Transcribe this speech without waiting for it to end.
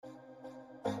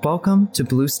Welcome to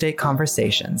Blue State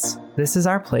Conversations. This is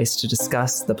our place to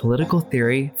discuss the political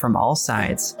theory from all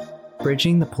sides,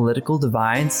 bridging the political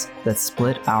divides that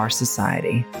split our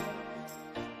society.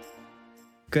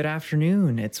 Good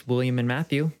afternoon. It's William and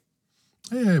Matthew.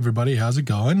 Hey, everybody. How's it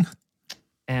going?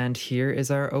 And here is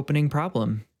our opening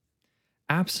problem.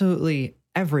 Absolutely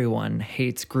everyone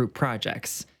hates group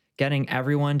projects. Getting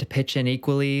everyone to pitch in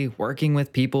equally, working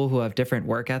with people who have different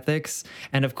work ethics,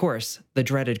 and of course, the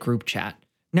dreaded group chat.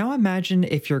 Now imagine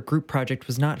if your group project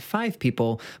was not 5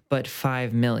 people, but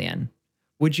 5 million.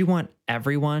 Would you want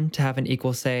everyone to have an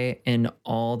equal say in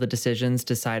all the decisions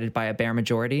decided by a bare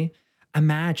majority?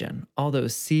 Imagine all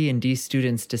those C and D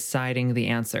students deciding the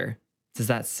answer. Does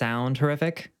that sound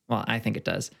horrific? Well, I think it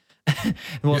does.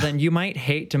 Then you might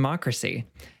hate democracy.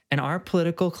 In our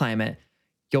political climate,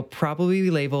 you'll probably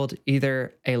be labeled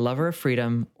either a lover of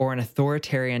freedom or an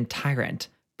authoritarian tyrant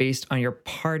based on your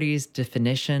party's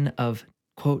definition of,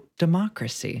 quote,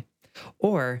 democracy.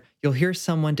 Or you'll hear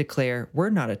someone declare we're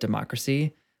not a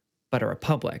democracy, but a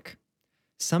republic.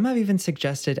 Some have even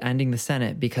suggested ending the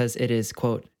Senate because it is,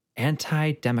 quote,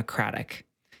 anti-democratic.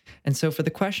 And so for the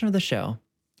question of the show,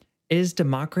 is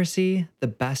democracy the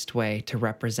best way to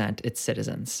represent its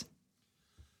citizens?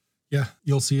 Yeah,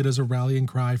 you'll see it as a rallying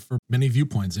cry for many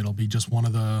viewpoints. It'll be just one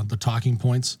of the talking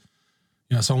points.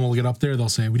 You know, someone will get up there, they'll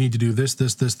say, we need to do this,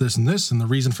 this, this, this, and this. And the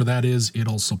reason for that is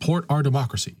it'll support our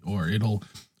democracy or it'll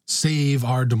save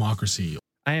our democracy.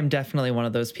 I am definitely one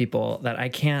of those people that I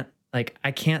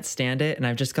can't stand it. And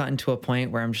I've just gotten to a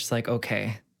point where I'm just like,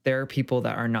 okay, there are people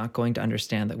that are not going to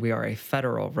understand that we are a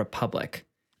federal republic.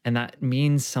 And that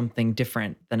means something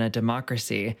different than a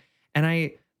democracy. And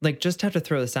I just have to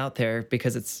throw this out there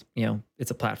because it's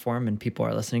a platform and people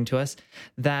are listening to us,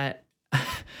 that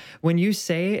when you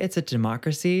say it's a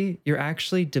democracy, you're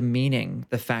actually demeaning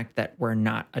the fact that we're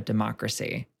not a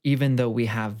democracy, even though we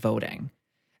have voting.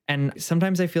 And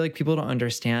sometimes I feel like people don't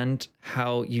understand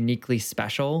how uniquely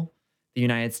special the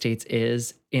United States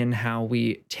is in how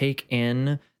we take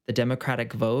in the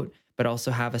democratic vote, but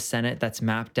also have a Senate that's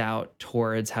mapped out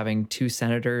towards having 2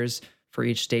 senators for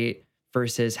each state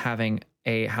versus having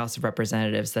a House of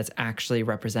Representatives that's actually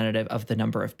representative of the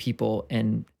number of people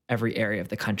in every area of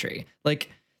the country.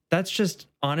 That's just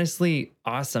honestly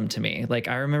awesome to me.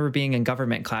 I remember being in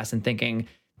government class and thinking,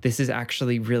 this is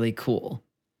actually really cool.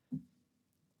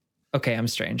 Okay, I'm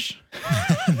strange.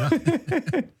 Yeah,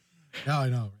 I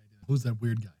know. Right? Who's that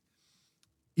weird guy?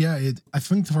 Yeah, I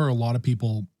think for a lot of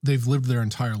people, they've lived their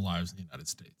entire lives in the United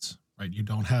States, right? You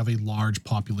don't have a large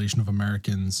population of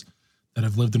Americans that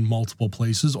have lived in multiple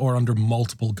places or under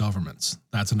multiple governments.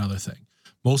 That's another thing.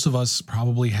 Most of us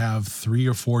probably have 3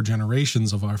 or 4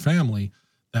 generations of our family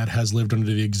that has lived under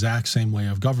the exact same way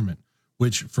of government,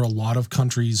 which for a lot of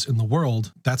countries in the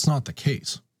world, that's not the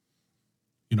case.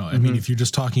 You know, I mean, if you're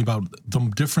just talking about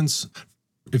the difference,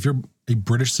 if you're a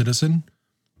British citizen,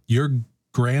 your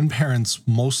grandparents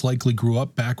most likely grew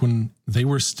up back when they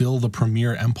were still the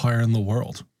premier empire in the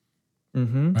world,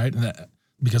 right?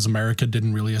 Because America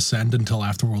didn't really ascend until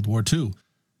after World War II.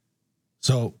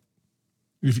 So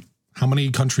how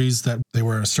many countries that they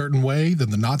were a certain way, then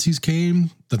the Nazis came,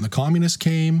 then the communists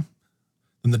came,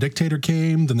 then the dictator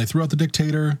came, then they threw out the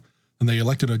dictator, and they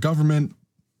elected a government,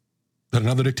 then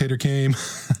another dictator came,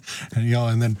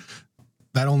 and then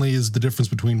that only is the difference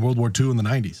between World War II and the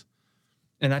 90s.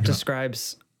 And that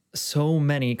describes so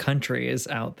many countries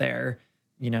out there,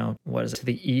 what is it, to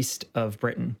the east of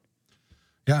Britain.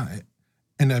 Yeah.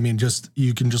 And I mean,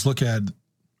 you can just look at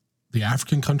the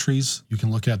African countries. You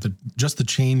can look at the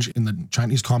change in the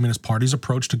Chinese Communist Party's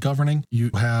approach to governing.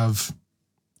 You have,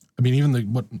 even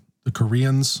the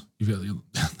Koreans, you've got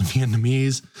the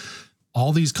Vietnamese.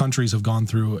 All these countries have gone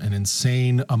through an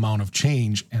insane amount of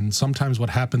change. And sometimes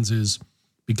what happens is,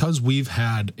 because we've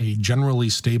had a generally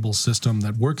stable system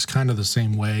that works kind of the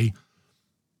same way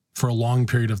for a long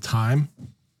period of time,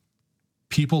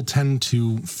 people tend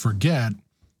to forget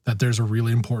that there's a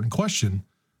really important question,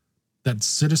 that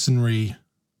citizenry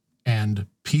and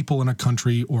people in a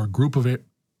country or a group of it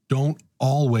don't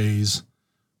always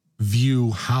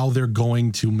view how they're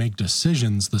going to make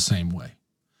decisions the same way.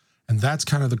 And that's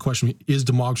kind of the question, is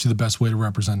democracy the best way to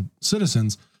represent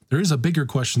citizens? There is a bigger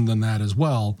question than that as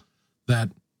well, that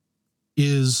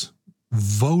is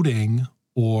voting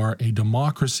or a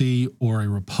democracy or a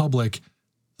republic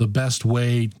the best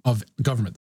way of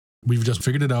government? We've just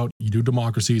figured it out. You do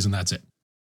democracies and that's it.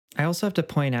 I also have to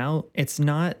point out, it's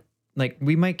not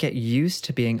we might get used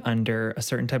to being under a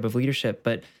certain type of leadership,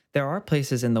 but there are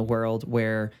places in the world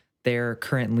where their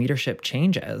current leadership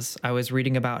changes. I was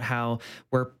reading about how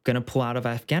we're going to pull out of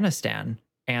Afghanistan,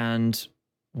 and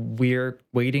we're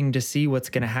waiting to see what's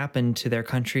going to happen to their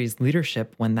country's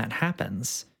leadership when that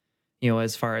happens,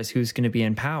 as far as who's going to be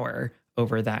in power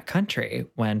over that country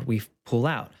when we pull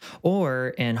out, or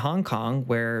in Hong Kong,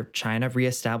 where China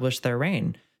reestablished their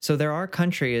reign. So there are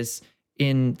countries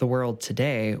in the world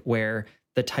today where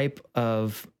the type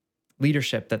of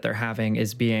leadership that they're having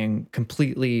is being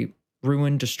completely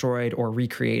ruined, destroyed, or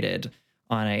recreated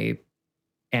on a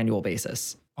annual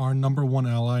basis. Our number one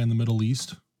ally in the Middle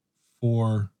East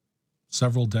for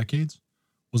several decades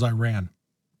was Iran.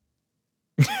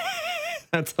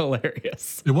 That's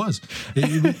hilarious. It was.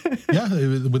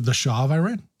 With the Shah of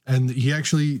Iran. And he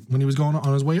actually, when he was going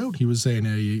on his way out, he was saying,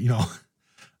 hey,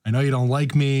 I know you don't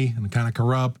like me, and I'm kind of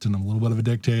corrupt, and I'm a little bit of a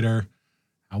dictator.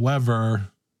 However,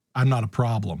 I'm not a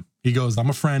problem. He goes, I'm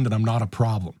a friend, and I'm not a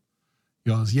problem.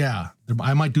 He goes, yeah,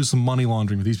 I might do some money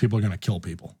laundering, but these people are going to kill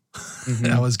people. Mm-hmm.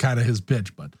 That was kind of his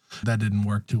pitch, but that didn't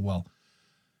work too well.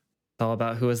 It's all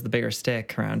about who has the bigger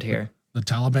stick around here. The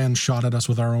Taliban shot at us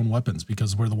with our own weapons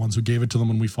because we're the ones who gave it to them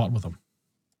when we fought with them.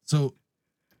 So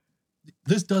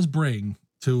this does bring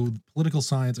to political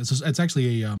science. It's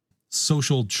actually a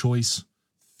social choice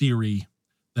theory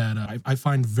that I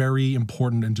find very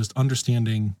important in just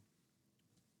understanding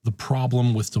the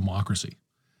problem with democracy.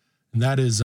 And that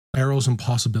is Arrow's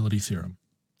impossibility theorem.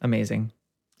 Amazing.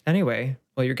 Anyway,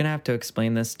 well, you're going to have to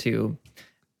explain this to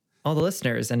all the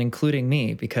listeners and including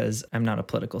me because I'm not a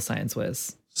political science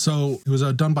whiz. So it was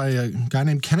done by a guy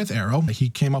named Kenneth Arrow. He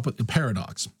came up with the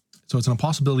paradox. So it's an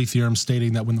impossibility theorem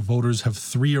stating that when the voters have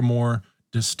three or more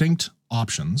distinct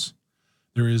options,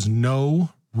 there is no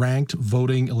ranked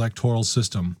voting electoral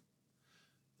system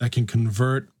that can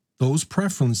convert those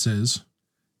preferences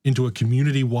into a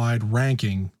community-wide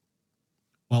ranking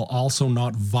while also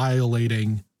not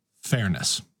violating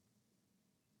fairness.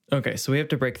 Okay, so we have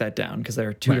to break that down because there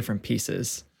are two different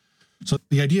pieces. So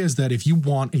the idea is that if you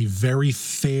want a very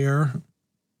fair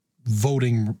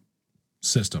voting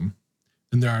system,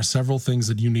 then there are several things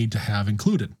that you need to have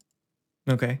included.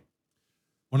 Okay.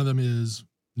 One of them is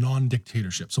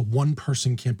non-dictatorship. So one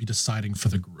person can't be deciding for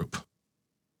the group,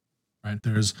 right?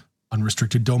 There's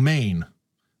unrestricted domain.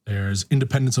 There's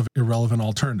independence of irrelevant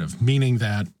alternative, meaning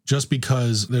that just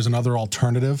because there's another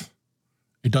alternative,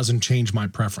 it doesn't change my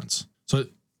preference. So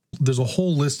there's a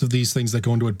whole list of these things that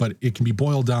go into it, but it can be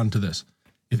boiled down to this.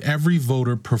 If every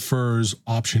voter prefers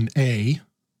option A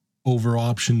over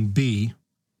option B,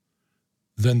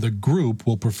 then the group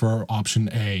will prefer option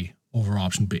A over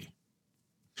option B.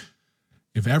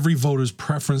 If every voter's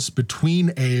preference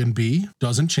between A and B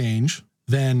doesn't change,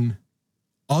 then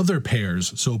other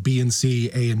pairs, so B and C,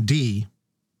 A and D,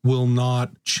 will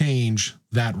not change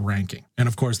that ranking. And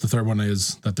of course, the third one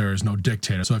is that there is no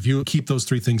dictator. So if you keep those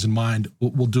three things in mind,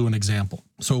 we'll do an example.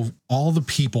 So all the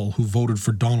people who voted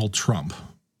for Donald Trump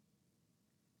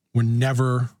were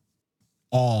never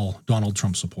all Donald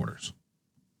Trump supporters.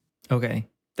 Okay,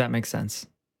 that makes sense.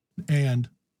 And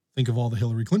think of all the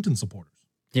Hillary Clinton supporters.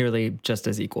 Nearly just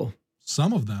as equal.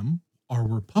 Some of them are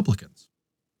Republicans.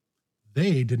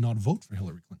 They did not vote for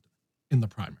Hillary Clinton in the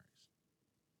primaries.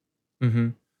 Mm-hmm.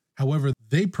 However,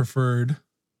 they preferred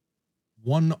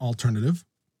one alternative,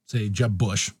 say Jeb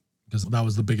Bush, because that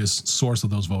was the biggest source of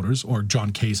those voters, or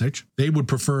John Kasich. They would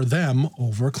prefer them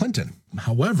over Clinton.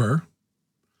 However,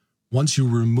 once you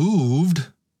removed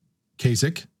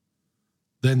Kasich,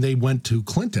 then they went to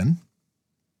Clinton,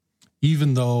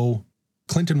 even though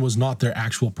Clinton was not their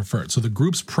actual preferred. So the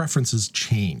group's preferences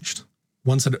changed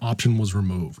once an option was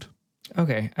removed.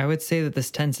 Okay, I would say that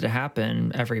this tends to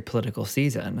happen every political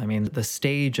season. I mean, the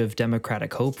stage of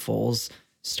Democratic hopefuls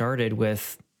started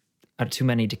with too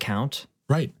many to count.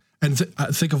 Right. And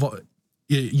think of,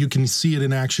 you can see it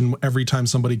in action every time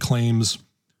somebody claims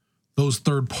those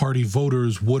third-party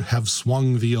voters would have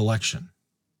swung the election.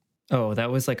 Oh,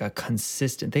 that was like a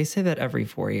consistent, they say that every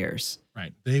 4 years.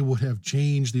 Right. They would have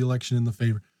changed the election in the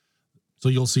favor. So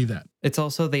you'll see that. It's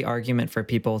also the argument for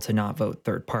people to not vote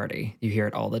third party. You hear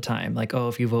it all the time. Like, oh,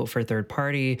 if you vote for third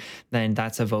party, then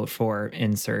that's a vote for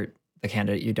insert the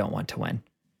candidate you don't want to win.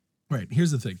 Right.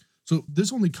 Here's the thing. So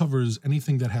this only covers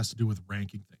anything that has to do with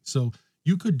ranking things. So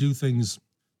you could do things,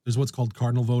 there's what's called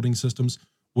cardinal voting systems,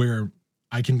 where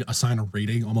I can assign a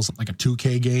rating, almost like a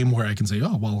 2K game, where I can say,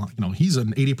 oh, well, he's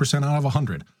an 80% out of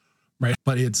 100, right?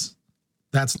 But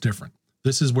that's different.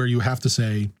 This is where you have to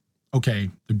say, okay,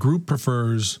 the group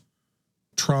prefers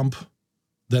Trump,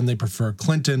 then they prefer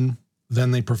Clinton,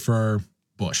 then they prefer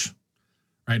Bush,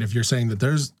 right? If you're saying that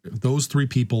if those three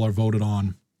people are voted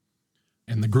on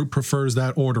and the group prefers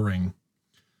that ordering,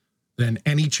 then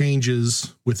any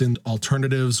changes within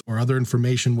alternatives or other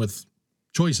information with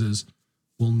choices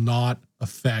will not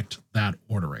affect that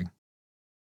ordering.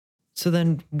 So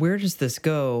then where does this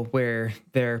go where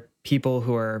there are people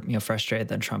who are, frustrated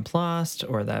that Trump lost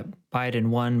or that Biden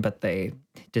won, but they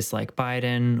dislike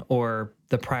Biden, or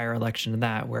the prior election to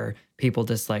that where people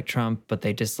dislike Trump, but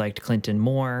they disliked Clinton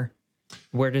more?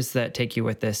 Where does that take you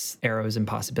with this Arrow's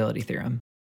impossibility theorem?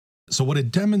 So what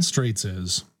it demonstrates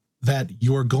is that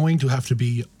you're going to have to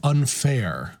be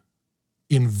unfair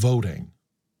in voting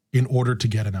in order to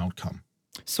get an outcome.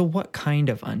 So what kind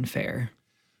of unfair?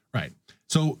 Right.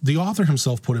 So the author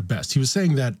himself put it best. He was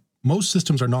saying that most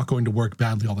systems are not going to work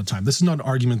badly all the time. This is not an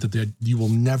argument that you will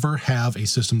never have a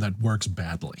system that works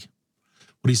badly.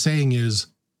 What he's saying is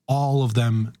all of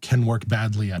them can work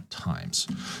badly at times.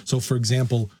 So, for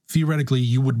example, theoretically,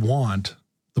 you would want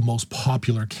the most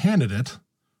popular candidate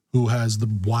who has the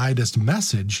widest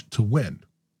message to win.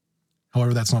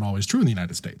 However, that's not always true in the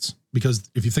United States,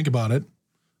 because if you think about it,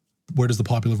 where does the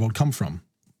popular vote come from?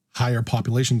 Higher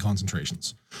population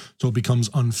concentrations. So it becomes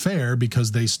unfair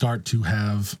because they start to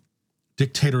have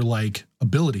dictator-like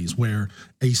abilities where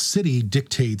a city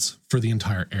dictates for the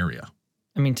entire area.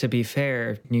 I mean, to be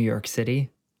fair, New York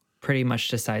City pretty much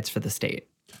decides for the state.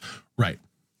 Right.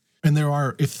 And there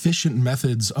are efficient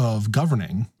methods of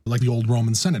governing, like the old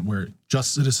Roman Senate, where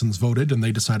just citizens voted and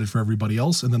they decided for everybody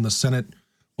else. And then the Senate,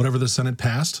 whatever the Senate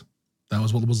passed, that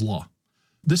was what was law.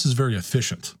 This is very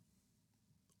efficient,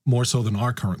 more so than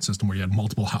our current system where you had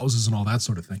multiple houses and all that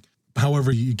sort of thing.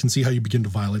 However, you can see how you begin to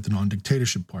violate the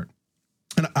non-dictatorship part.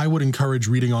 And I would encourage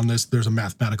reading on this. There's a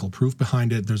mathematical proof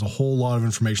behind it. There's a whole lot of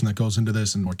information that goes into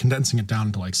this, and we're condensing it down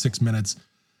into like 6 minutes.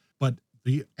 But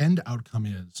the end outcome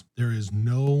is there is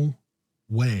no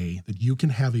way that you can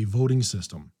have a voting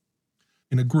system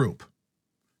in a group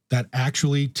that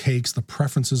actually takes the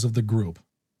preferences of the group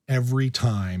every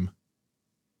time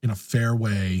in a fair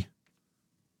way,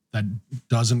 that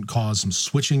doesn't cause some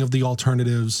switching of the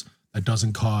alternatives, that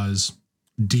doesn't cause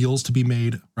deals to be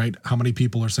made, right? How many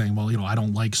people are saying, well, I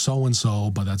don't like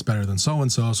so-and-so, but that's better than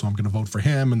so-and-so, so I'm going to vote for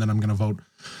him, and then I'm going to vote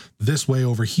this way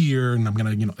over here, and I'm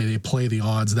going to, they play the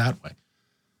odds that way.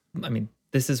 I mean,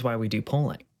 this is why we do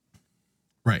polling.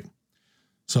 Right.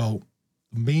 So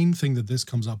the main thing that this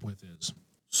comes up with is,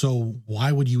 so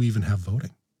why would you even have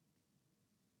voting?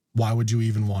 Why would you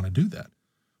even want to do that?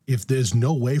 If there's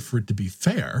no way for it to be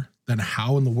fair, then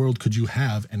how in the world could you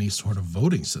have any sort of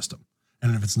voting system?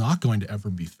 And if it's not going to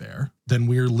ever be fair, then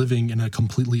we're living in a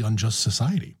completely unjust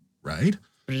society, right?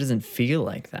 But it doesn't feel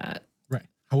like that. Right.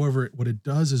 However, what it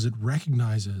does is it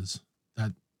recognizes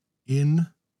that in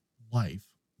life,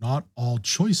 not all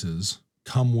choices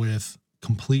come with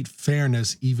complete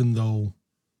fairness, even though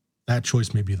that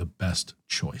choice may be the best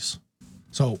choice.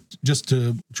 So just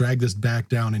to drag this back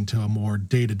down into a more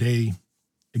day-to-day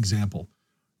example,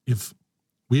 if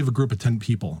we have a group of 10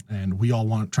 people and we all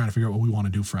trying to figure out what we want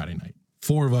to do Friday night,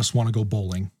 4 of us want to go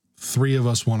bowling, 3 of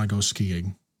us want to go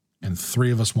skiing, and 3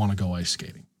 of us want to go ice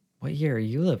skating. What year are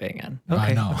you living in?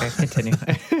 Okay, I know. Okay, continue.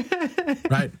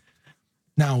 Right.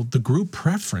 Now, the group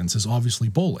preference is obviously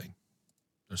bowling.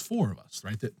 There's 4 of us,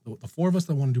 right? The 4 of us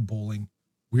that want to do bowling,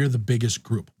 we're the biggest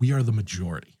group. We are the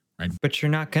majority, right? But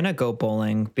you're not going to go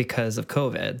bowling because of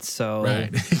COVID, so...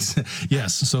 Right.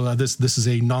 Yes. So this is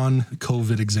a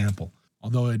non-COVID example.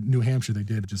 Although in New Hampshire, they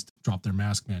did just drop their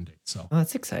mask mandate. So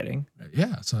that's exciting.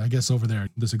 Yeah. So I guess over there,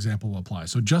 this example will apply.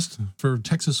 So just for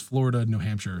Texas, Florida, New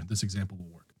Hampshire, this example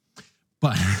will work.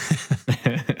 But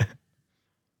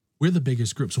we're the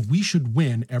biggest group. So we should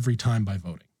win every time by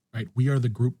voting, right? We are the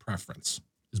group preference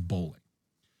is bowling.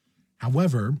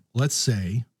 However, let's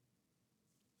say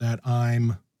that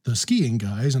I'm the skiing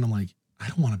guys and I'm like, I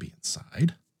don't want to be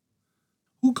inside.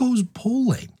 Who goes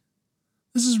bowling?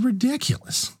 This is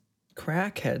ridiculous.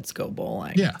 Crackheads go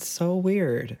bowling. Yeah. It's so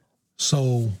weird.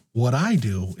 So what I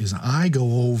do is I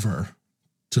go over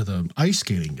to the ice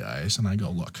skating guys and I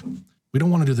go, look, we don't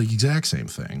want to do the exact same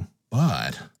thing,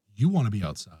 but you want to be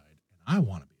outside and I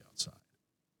want to be outside.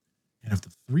 And if the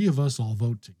 3 of us all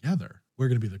vote together, we're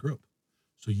going to be the group.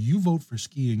 So you vote for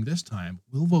skiing this time,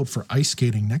 we'll vote for ice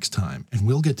skating next time, and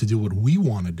we'll get to do what we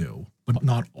want to do, but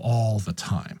not all the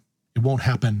time. It won't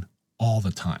happen all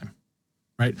the time,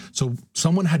 right? So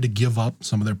someone had to give up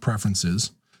some of their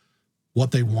preferences,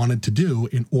 what they wanted to do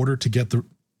in order to get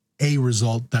a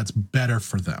result that's better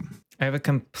for them. I have a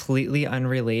completely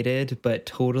unrelated but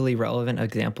totally relevant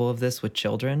example of this with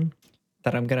children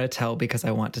that I'm going to tell because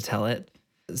I want to tell it.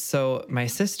 So my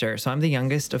sister, so I'm the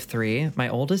youngest of 3. My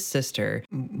oldest sister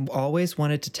always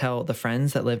wanted to tell the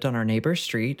friends that lived on our neighbor's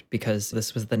street, because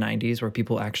this was the 90s where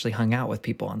people actually hung out with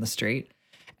people on the street.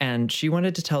 And she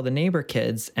wanted to tell the neighbor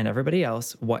kids and everybody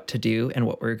else what to do and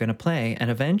what we were going to play. And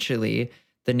eventually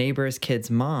The neighbor's kid's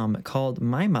mom called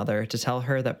my mother to tell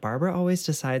her that Barbara always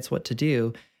decides what to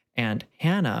do, and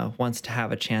Hannah wants to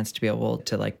have a chance to be able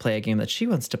to like play a game that she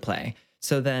wants to play.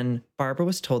 So then Barbara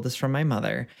was told this from my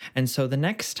mother. And so the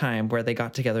next time where they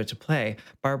got together to play,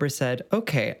 Barbara said,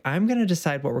 okay, I'm going to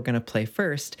decide what we're going to play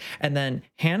first. And then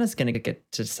Hannah's going to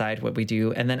get to decide what we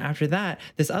do. And then after that,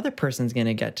 this other person's going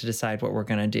to get to decide what we're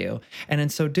going to do. And in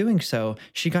so doing so,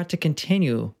 she got to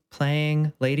continue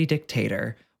playing Lady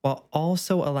Dictator while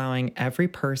also allowing every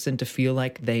person to feel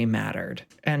like they mattered.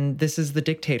 And this is the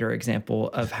dictator example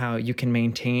of how you can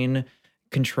maintain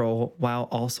control while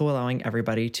also allowing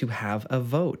everybody to have a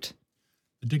vote.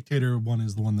 The dictator one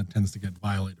is the one that tends to get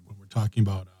violated when we're talking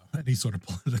about any sort of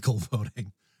political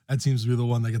voting. That seems to be the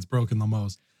one that gets broken the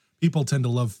most. People tend to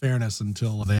love fairness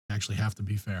until they actually have to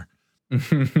be fair.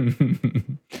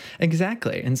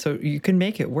 Exactly. And so you can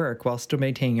make it work while still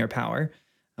maintaining your power.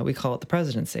 We call it the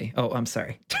presidency. Oh, I'm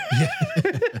sorry.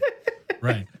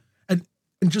 Right. And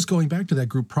just going back to that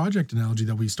group project analogy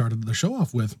that we started the show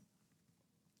off with,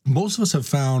 most of us have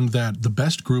found that the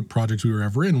best group projects we were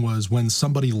ever in was when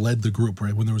somebody led the group,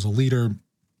 right? When there was a leader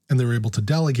and they were able to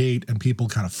delegate and people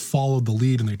kind of followed the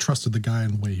lead and they trusted the guy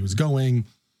in the way he was going.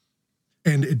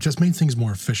 And it just made things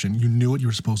more efficient. You knew what you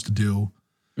were supposed to do.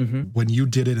 Mm-hmm. When you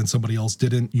did it and somebody else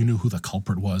didn't, you knew who the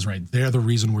culprit was, right? They're the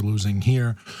reason we're losing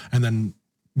here. And then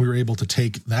we were able to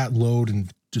take that load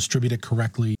and distribute it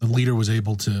correctly. The leader was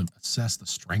able to assess the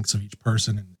strengths of each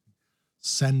person and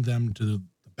send them to the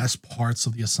best parts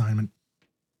of the assignment.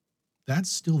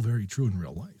 That's still very true in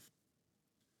real life.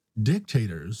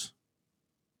 Dictators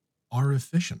are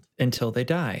efficient. Until they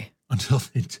die. Until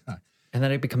they die. And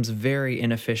then it becomes very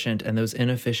inefficient, and those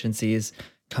inefficiencies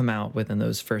come out within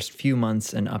those first few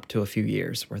months and up to a few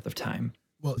years worth of time.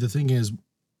 Well, the thing is,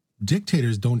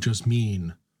 dictators don't just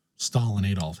mean Stalin,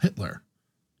 Adolf Hitler.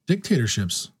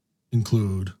 Dictatorships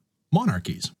include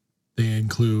monarchies. They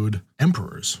include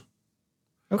emperors.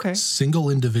 Okay. Single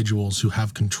individuals who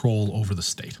have control over the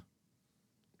state,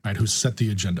 right? Who set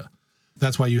the agenda.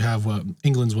 That's why you have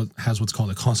England's has what's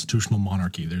called a constitutional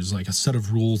monarchy. There's like a set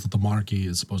of rules that the monarchy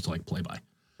is supposed to like play by.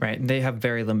 Right. And they have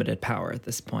very limited power at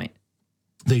this point.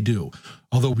 They do.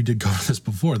 Although we did cover this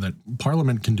before, that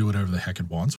Parliament can do whatever the heck it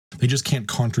wants. They just can't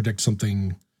contradict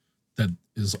something that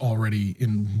is already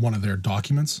in one of their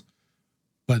documents.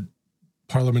 But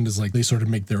Parliament is like, they sort of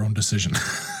make their own decision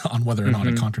on whether or not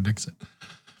it contradicts it.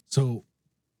 So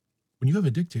when you have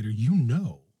a dictator, you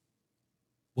know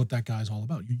what that guy's all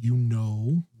about. You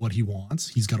know what he wants.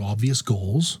 He's got obvious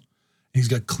goals. And he's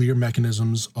got clear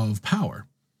mechanisms of power,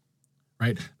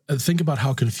 right? Think about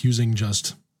how confusing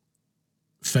just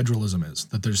federalism is,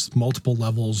 that there's multiple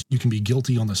levels. You can be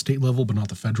guilty on the state level, but not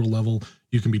the federal level.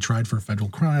 You can be tried for a federal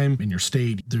crime in your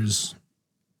state.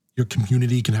 Your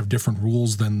community can have different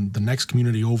rules than the next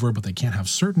community over, but they can't have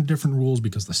certain different rules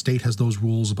because the state has those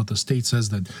rules, but the state says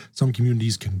that some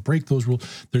communities can break those rules.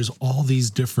 There's all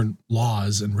these different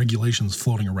laws and regulations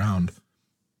floating around.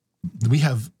 We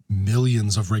have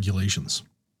millions of regulations.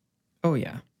 Oh,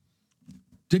 yeah.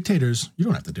 Dictators, you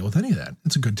don't have to deal with any of that.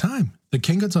 It's a good time. The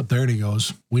king gets up there and he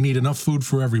goes, we need enough food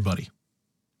for everybody.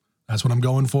 That's what I'm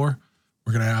going for.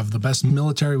 We're going to have the best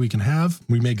military we can have.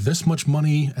 We make this much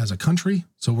money as a country,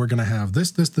 so we're going to have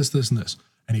this, and this.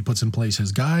 And he puts in place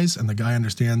his guys, and the guy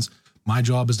understands my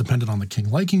job is dependent on the king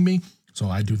liking me, so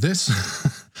I do this.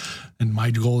 And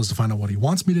my goal is to find out what he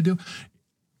wants me to do.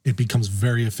 It becomes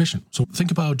very efficient. So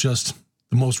think about just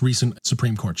the most recent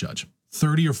Supreme Court judge.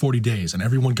 30 or 40 days, and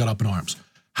everyone got up in arms.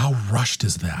 How rushed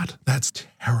is that? That's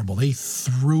terrible. They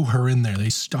threw her in there. They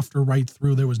stuffed her right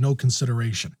through. There was no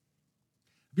consideration.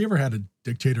 Have you ever had a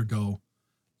dictator go,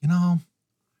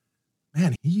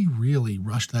 man, he really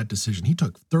rushed that decision. He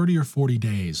took 30 or 40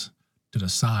 days to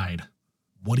decide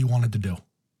what he wanted to do.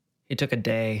 He took a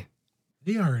day.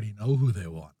 They already know who they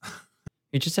want.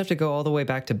 You just have to go all the way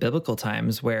back to biblical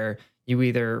times where you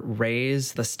either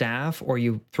raise the staff or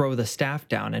you throw the staff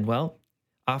down and, well,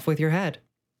 off with your head.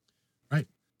 Right.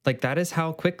 Like that is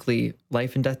how quickly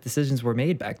life and death decisions were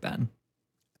made back then.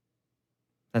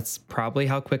 That's probably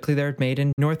how quickly they're made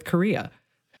in North Korea.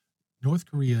 North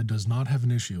Korea does not have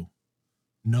an issue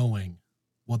knowing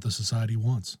what the society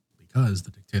wants because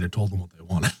the dictator told them what they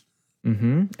wanted.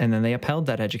 Mm-hmm. And then they upheld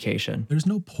that education. There's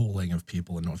no polling of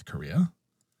people in North Korea.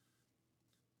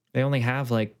 They only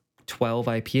have like 12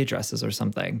 IP addresses or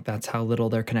something. That's how little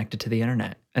they're connected to the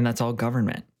internet. And that's all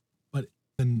government. But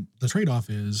then the trade-off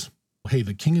is, hey,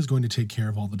 the king is going to take care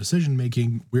of all the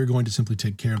decision-making. We're going to simply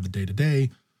take care of the day-to-day.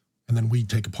 And then we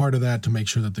take a part of that to make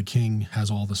sure that the king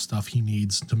has all the stuff he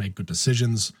needs to make good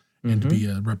decisions and to be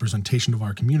a representation of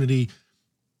our community.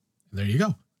 And there you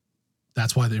go.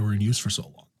 That's why they were in use for so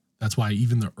long. That's why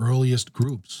even the earliest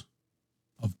groups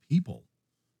of people,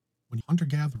 when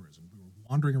hunter-gatherers and we were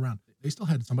wandering around, they still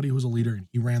had somebody who was a leader and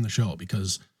he ran the show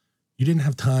because you didn't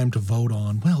have time to vote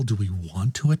on, well, do we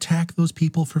want to attack those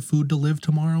people for food to live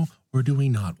tomorrow or do we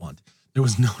not want? There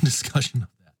was no discussion of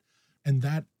that. And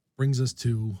that brings us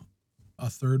to a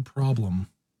third problem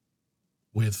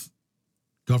with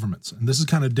governments. And this is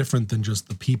kind of different than just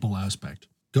the people aspect.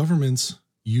 Governments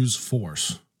use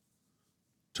force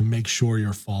to make sure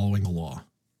you're following the law.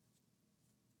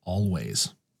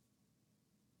 Always.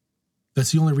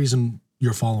 That's the only reason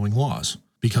you're following laws,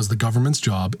 because the government's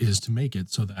job is to make it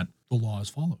so that the law is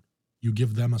followed. You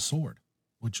give them a sword,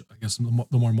 which I guess the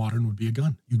more modern would be a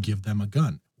gun. You give them a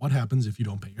gun. What happens if you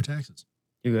don't pay your taxes?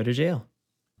 You go to jail.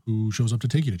 Who shows up to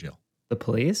take you to jail? The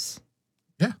police?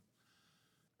 Yeah.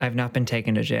 I've not been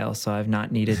taken to jail, so I've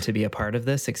not needed to be a part of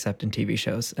this except in TV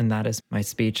shows. And that is my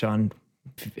speech on,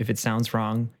 if it sounds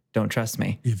wrong, don't trust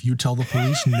me. If you tell the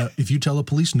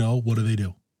police no, what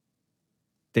do?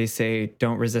 They say,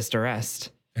 don't resist arrest.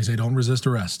 They say, don't resist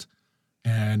arrest.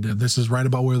 And this is right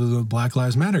about where the Black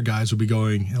Lives Matter guys would be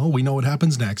going, oh, we know what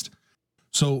happens next.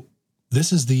 So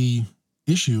this is the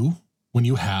issue when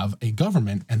you have a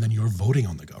government and then you're voting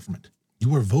on the government.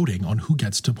 You are voting on who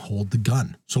gets to hold the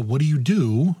gun. So what do you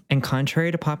do? And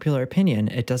contrary to popular opinion,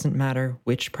 it doesn't matter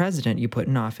which president you put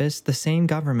in office, the same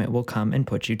government will come and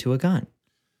put you to a gun.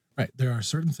 Right. There are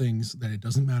certain things that it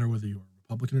doesn't matter whether you're a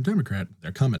Republican or Democrat,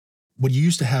 they're coming. What you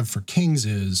used to have for kings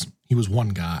is he was one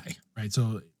guy, right?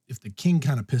 So if the king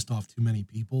kind of pissed off too many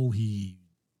people, he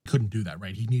couldn't do that,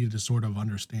 right? He needed to sort of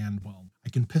understand, well, I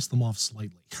can piss them off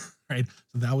slightly, right?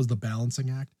 So that was the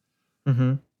balancing act.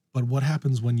 Mm-hmm. But what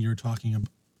happens when you're talking about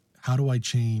how do I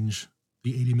change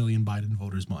the 80 million Biden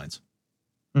voters' minds?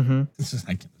 Mm-hmm. There's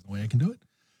no way I can do it.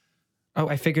 Oh,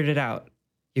 I figured it out.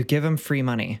 You give them free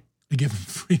money. You give them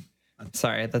free.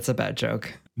 Sorry, that's a bad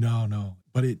joke. No.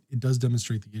 But it does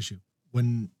demonstrate the issue.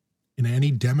 When in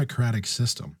any democratic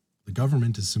system, the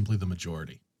government is simply the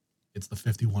majority. It's the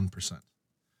 51%,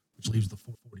 which leaves the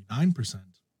 49%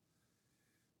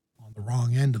 on the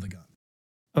wrong end of the gun.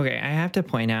 Okay, I have to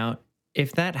point out,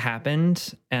 if that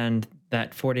happened and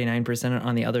that 49%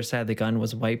 on the other side of the gun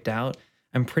was wiped out,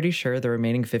 I'm pretty sure the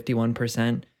remaining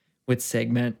 51% would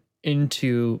segment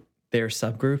into their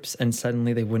subgroups and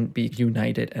suddenly they wouldn't be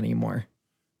united anymore.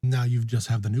 Now you just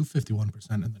have the new 51%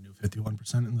 and the new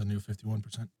 51% and the new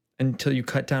 51%. Until you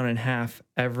cut down in half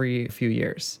every few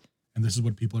years. And this is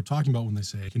what people are talking about when they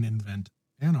say I can invent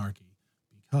anarchy,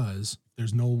 because if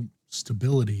there's no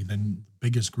stability, then the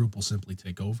biggest group will simply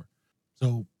take over.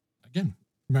 So again,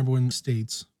 remember when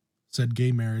states said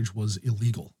gay marriage was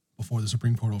illegal before the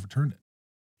Supreme Court overturned it?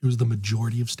 It was the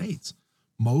majority of states.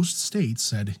 Most states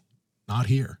said, not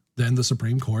here. Then the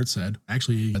Supreme Court said,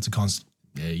 actually, that's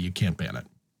you can't ban it.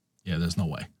 Yeah, there's no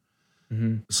way.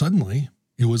 Mm-hmm. Suddenly,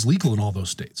 it was legal in all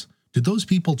those states. Did those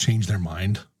people change their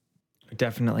mind?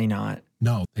 Definitely not.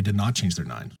 No, they did not change their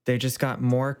mind. They just got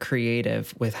more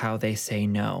creative with how they say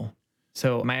no.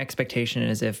 So my expectation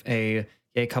is if a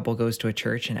gay couple goes to a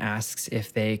church and asks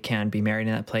if they can be married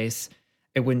in that place,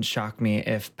 it wouldn't shock me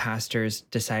if pastors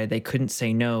decided they couldn't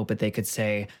say no, but they could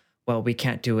say, well, we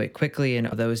can't do it quickly and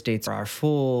those dates are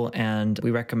full and we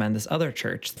recommend this other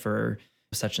church for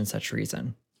such and such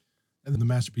reason. And the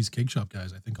Masterpiece Cake Shop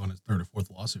guys, I think on his third or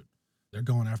fourth lawsuit, they're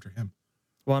going after him.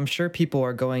 Well, I'm sure people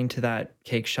are going to that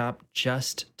cake shop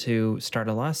just to start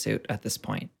a lawsuit at this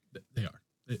point. They are.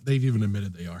 They've even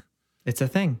admitted they are. It's a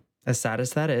thing. As sad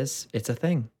as that is, it's a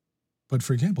thing. But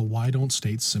for example, why don't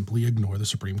states simply ignore the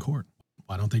Supreme Court?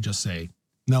 Why don't they just say,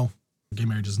 no, gay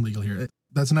marriage isn't legal here?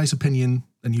 That's a nice opinion,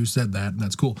 and you said that, and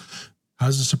that's cool. How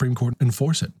does the Supreme Court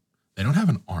enforce it? They don't have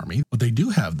an army. What they do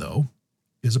have, though,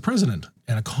 is a president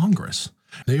and a Congress.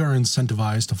 They are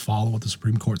incentivized to follow what the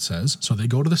Supreme Court says. So they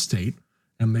go to the state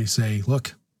and they say,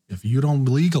 look, if you don't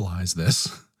legalize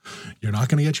this, you're not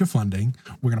going to get your funding.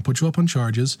 We're going to put you up on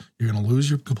charges. You're going to lose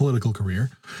your political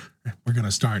career. We're going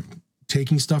to start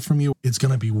taking stuff from you. It's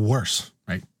going to be worse,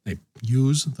 right? They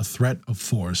use the threat of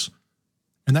force.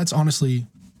 And that's honestly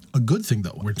a good thing,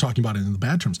 though. We're talking about it in the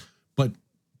bad terms, but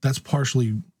that's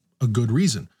partially a good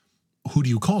reason. Who do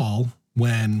you call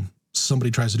when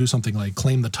somebody tries to do something like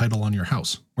claim the title on your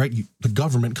house, right? The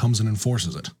government comes and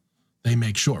enforces it. They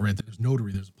make sure, right? There's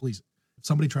notary, there's police. If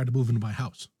somebody tried to move into my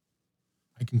house,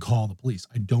 I can call the police.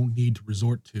 I don't need to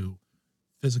resort to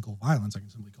physical violence. I can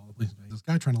simply call the police. This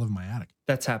guy trying to live in my attic.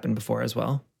 That's happened before as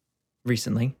well,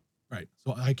 recently. Right.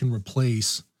 So I can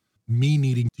replace me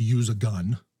needing to use a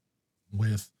gun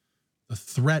with the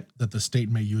threat that the state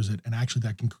may use it, and actually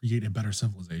that can create a better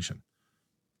civilization,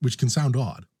 which can sound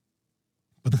odd.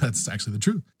 But that's actually the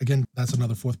truth. Again, that's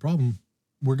another fourth problem.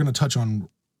 We're going to touch on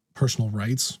personal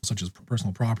rights, such as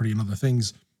personal property and other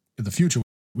things in the future.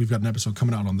 We've got an episode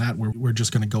coming out on that where we're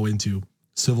just going to go into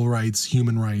civil rights,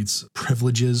 human rights,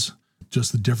 privileges,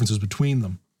 just the differences between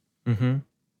them. Mm-hmm.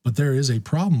 But there is a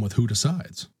problem with who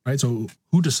decides, right? So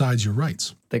who decides your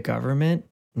rights? The government?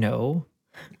 No.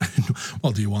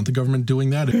 Well, do you want the government doing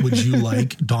that? Would you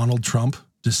like Donald Trump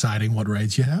deciding what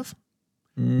rights you have?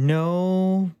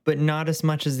 No, but not as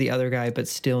much as the other guy, but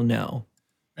still no.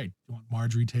 Right. You want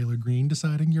Marjorie Taylor Greene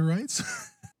deciding your rights?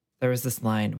 There was this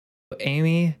line,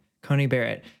 Amy Coney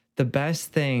Barrett, the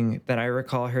best thing that I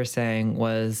recall her saying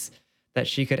was that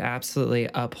she could absolutely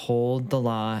uphold the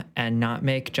law and not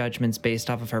make judgments based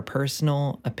off of her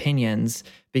personal opinions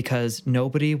because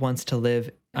nobody wants to live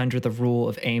under the rule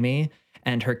of Amy,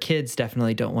 and her kids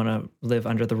definitely don't want to live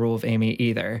under the rule of Amy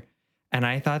either. And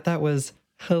I thought that was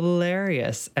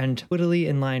hilarious and totally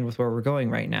in line with where we're going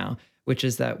right now, which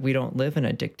is that we don't live in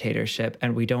a dictatorship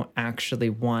and we don't actually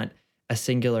want a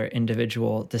singular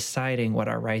individual deciding what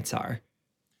our rights are.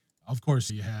 Of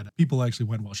course, you had people actually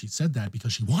went, well, she said that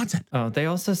because she wants it. Oh, they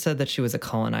also said that she was a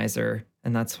colonizer,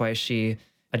 and that's why she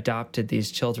adopted these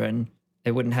children.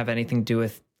 It wouldn't have anything to do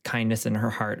with kindness in her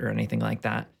heart or anything like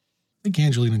that. I think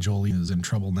Angelina Jolie is in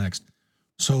trouble next.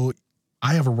 So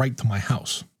I have a right to my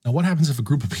house. Now, what happens if a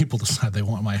group of people decide they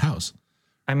want my house?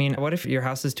 I mean, what if your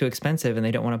house is too expensive and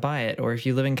they don't want to buy it? Or if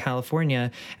you live in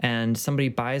California and somebody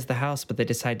buys the house, but they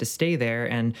decide to stay there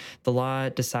and the law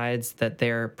decides that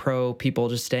they're pro people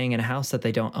just staying in a house that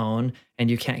they don't own and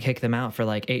you can't kick them out for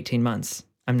like 18 months.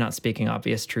 I'm not speaking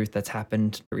obvious truth that's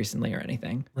happened recently or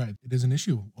anything. Right. It is an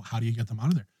issue. Well, how do you get them out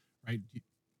of there? Right.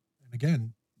 And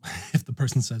again, if the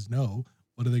person says no,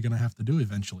 what are they going to have to do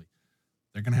eventually?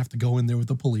 They're going to have to go in there with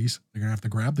the police. They're going to have to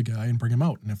grab the guy and bring him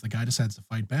out. And if the guy decides to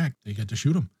fight back, they get to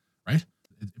shoot him, right?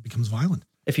 It becomes violent.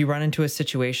 If you run into a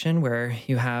situation where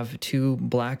you have two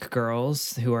black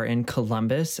girls who are in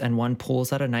Columbus and one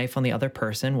pulls out a knife on the other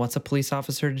person, what's a police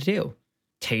officer to do?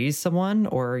 Tase someone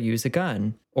or use a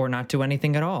gun or not do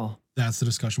anything at all? That's the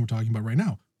discussion we're talking about right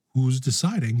now. Who's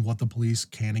deciding what the police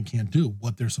can and can't do,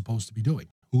 what they're supposed to be doing?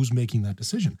 Who's making that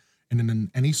decision? And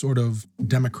in any sort of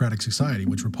democratic society,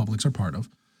 which republics are part of,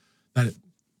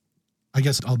 I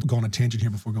guess I'll go on a tangent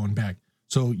here before going back.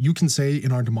 So you can say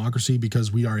in our democracy,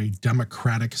 because we are a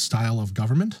democratic style of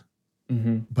government,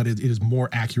 but it is more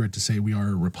accurate to say we are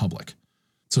a republic.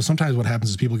 So sometimes what happens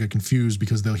is people get confused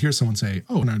because they'll hear someone say,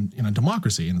 oh, in a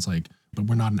democracy. And it's like, but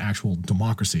we're not an actual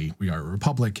democracy. We are a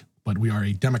republic, but we are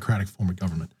a democratic form of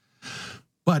government.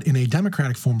 But in a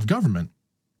democratic form of government,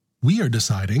 we are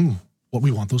deciding what we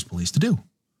want those police to do.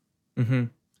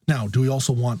 Now, do we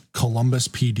also want Columbus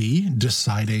PD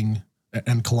deciding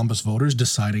and Columbus voters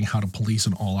deciding how to police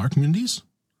in all our communities?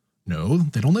 No,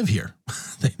 they don't live here.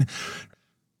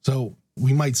 So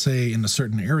we might say in a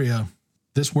certain area,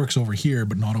 this works over here,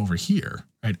 but not over here,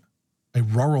 right? A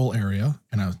rural area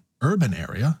and an urban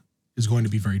area is going to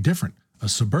be very different. A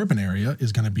suburban area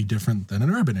is going to be different than an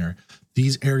urban area.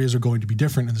 These areas are going to be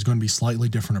different, and there's going to be slightly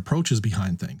different approaches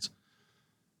behind things.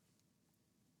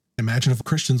 Imagine if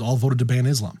Christians all voted to ban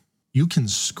Islam. You can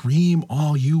scream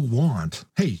all you want.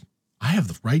 Hey, I have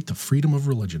the right to freedom of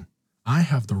religion. I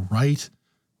have the right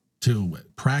to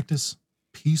practice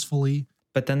peacefully.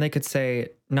 But then they could say,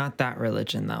 not that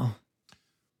religion, though.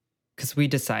 Because we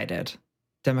decided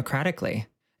democratically.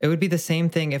 It would be the same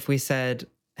thing if we said,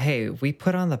 hey, we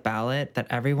put on the ballot that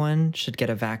everyone should get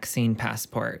a vaccine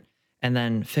passport. And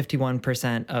then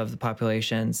 51% of the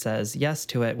population says yes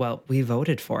to it. Well, we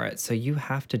voted for it, so you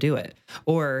have to do it.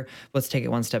 Or let's take it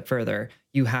one step further.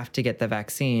 You have to get the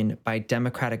vaccine by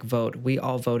democratic vote. We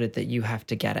all voted that you have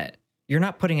to get it. You're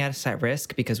not putting us at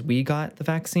risk because we got the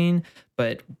vaccine,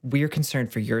 but we're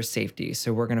concerned for your safety.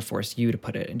 So we're going to force you to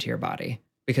put it into your body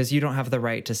because you don't have the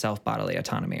right to self-bodily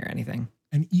autonomy or anything.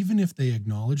 And even if they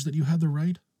acknowledge that you have the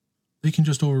right, they can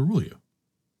just overrule you.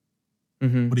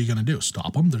 What are you going to do?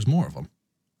 Stop them? There's more of them.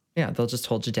 Yeah, they'll just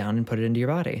hold you down and put it into your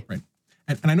body. Right.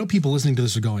 And I know people listening to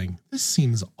this are going, this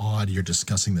seems odd you're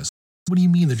discussing this. What do you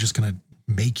mean they're just going to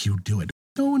make you do it?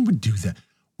 No one would do that.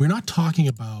 We're not talking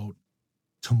about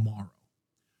tomorrow.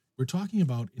 We're talking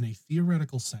about in a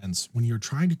theoretical sense, when you're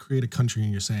trying to create a country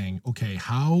and you're saying, okay,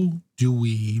 how do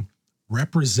we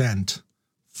represent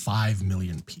 5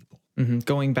 million people?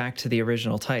 Going back to the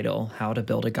original title, How to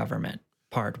Build a Government,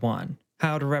 Part 1.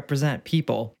 How to represent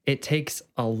people. It takes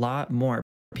a lot more.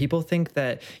 People think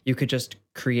that you could just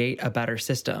create a better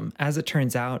system. As it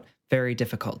turns out, very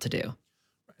difficult to do.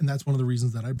 And that's one of the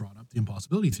reasons that I brought up the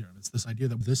impossibility theorem. It's this idea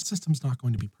that this system's not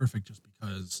going to be perfect just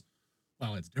because,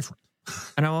 well, it's different.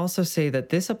 And I'll also say that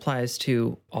this applies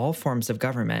to all forms of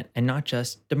government and not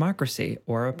just democracy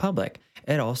or a republic.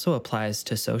 It also applies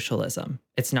to socialism.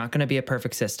 It's not going to be a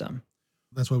perfect system.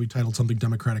 That's why we titled something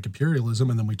democratic imperialism,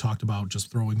 and then we talked about just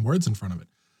throwing words in front of it.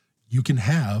 You can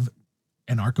have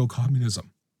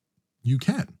anarcho-communism. You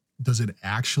can. Does it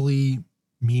actually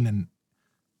mean an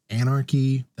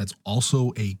anarchy that's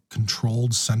also a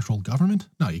controlled central government?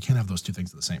 No, you can't have those two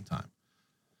things at the same time.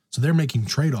 So they're making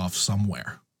trade-offs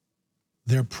somewhere.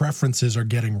 Their preferences are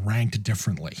getting ranked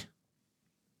differently.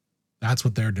 That's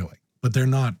what they're doing. But they're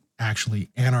not actually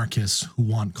anarchists who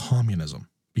want communism,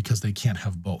 because they can't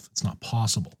have both. It's not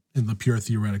possible. In the pure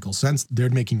theoretical sense, they're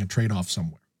making a trade-off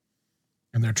somewhere.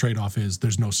 And their trade-off is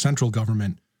there's no central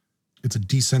government. It's a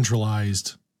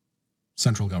decentralized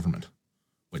central government,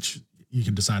 which you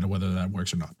can decide whether that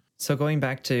works or not. So going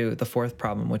back to the fourth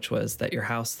problem, which was that your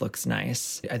house looks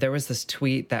nice, there was this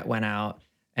tweet that went out,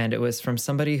 and it was from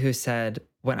somebody who said,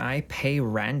 when I pay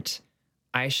rent,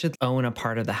 I should own a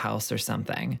part of the house or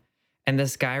something. And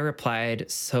this guy replied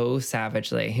so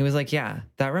savagely. He was like, yeah,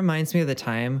 that reminds me of the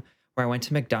time where I went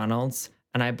to McDonald's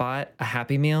and I bought a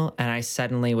Happy Meal and I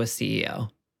suddenly was CEO.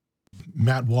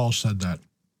 Matt Walsh said that.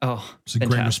 Oh, it's a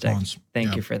fantastic. Great response.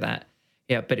 Thank you for that.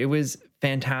 Yeah, but it was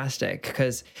fantastic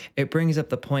because it brings up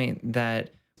the point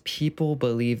that people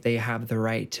believe they have the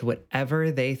right to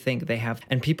whatever they think they have.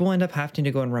 And people end up having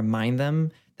to go and remind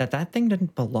them that that thing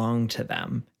didn't belong to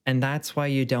them. And that's why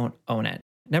you don't own it.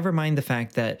 Never mind the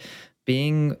fact that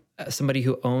being somebody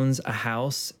who owns a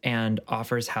house and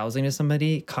offers housing to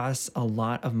somebody costs a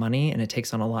lot of money and it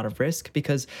takes on a lot of risk,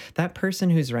 because that person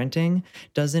who's renting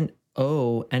doesn't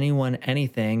owe anyone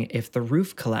anything if the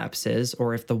roof collapses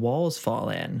or if the walls fall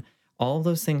in. All of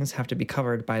those things have to be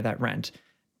covered by that rent.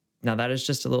 Now, that is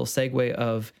just a little segue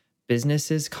of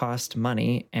businesses cost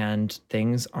money and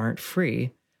things aren't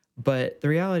free. But the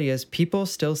reality is people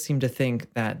still seem to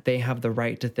think that they have the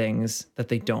right to things that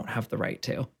they don't have the right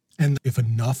to. And if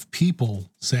enough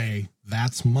people say,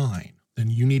 that's mine,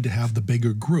 then you need to have the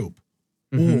bigger group.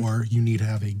 Mm-hmm. Or you need to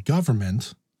have a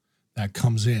government that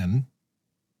comes in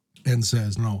and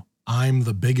says, no, I'm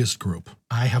the biggest group.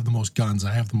 I have the most guns.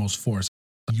 I have the most force.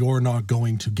 You're not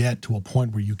going to get to a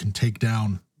point where you can take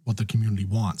down what the community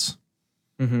wants.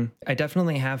 Mm-hmm. I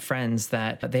definitely have friends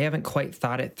that they haven't quite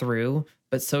thought it through,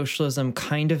 but socialism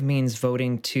kind of means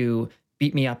voting to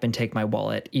beat me up and take my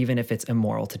wallet, even if it's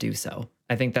immoral to do so.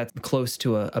 I think that's close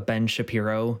to a Ben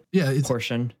Shapiro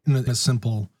portion. In a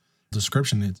simple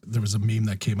description, there was a meme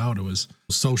that came out. It was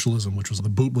socialism, which was the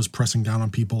boot was pressing down on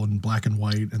people in black and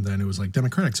white. And then it was like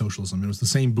democratic socialism. It was the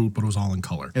same boot, but it was all in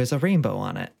color. There was a rainbow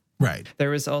on it. Right. There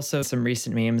was also some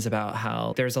recent memes about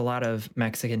how there's a lot of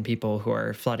Mexican people who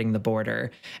are flooding the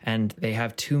border and they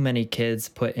have too many kids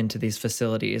put into these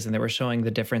facilities. And they were showing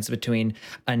the difference between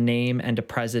a name and a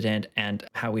president, and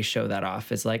how we show that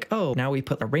off is like, oh, now we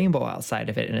put a rainbow outside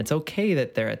of it and it's okay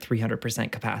that they're at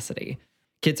 300% capacity.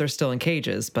 Kids are still in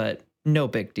cages, but no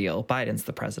big deal. Biden's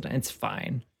the president. It's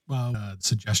fine. Well,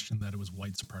 suggestion that it was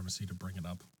white supremacy to bring it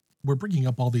up. We're bringing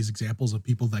up all these examples of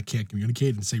people that can't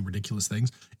communicate and say ridiculous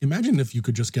things. Imagine if you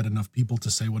could just get enough people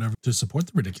to say whatever to support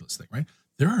the ridiculous thing, right?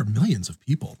 There are millions of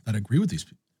people that agree with these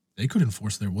people. They could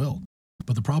enforce their will.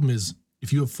 But the problem is,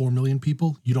 if you have 4 million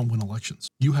people, you don't win elections.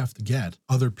 You have to get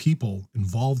other people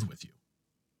involved with you.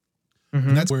 Mm-hmm.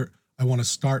 And that's where I want to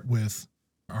start with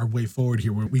our way forward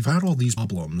here, where we've had all these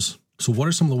problems. So what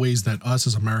are some of the ways that us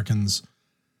as Americans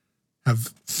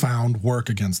have found work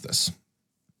against this?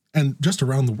 And just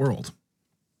around the world,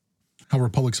 how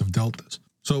republics have dealt this.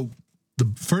 So the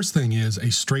first thing is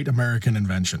a straight American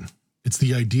invention. It's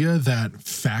the idea that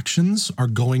factions are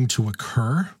going to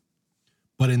occur,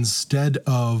 but instead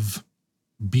of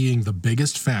being the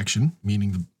biggest faction,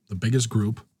 meaning the biggest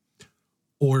group,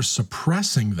 or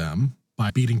suppressing them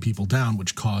by beating people down,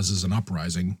 which causes an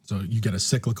uprising, so you get a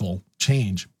cyclical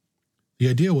change. The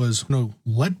idea was, no,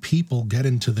 let people get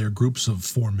into their groups of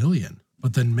 4 million.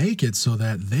 But then make it so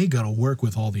that they got to work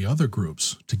with all the other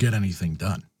groups to get anything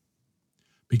done.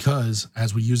 Because,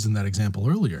 as we used in that example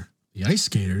earlier, the ice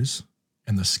skaters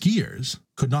and the skiers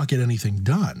could not get anything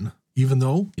done, even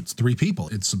though it's 3 people.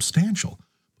 It's substantial.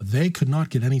 But they could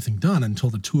not get anything done until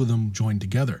the 2 of them joined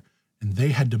together. And they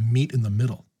had to meet in the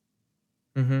middle.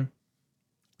 Mm-hmm.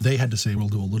 They had to say, we'll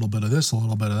do a little bit of this, a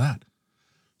little bit of that.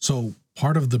 So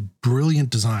part of the brilliant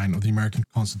design of the American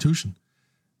Constitution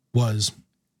was,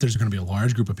 there's going to be a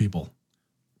large group of people,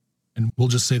 and we'll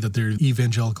just say that they're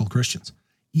evangelical Christians.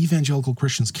 Evangelical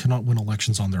Christians cannot win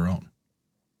elections on their own.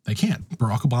 They can't.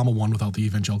 Barack Obama won without the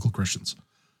evangelical Christians.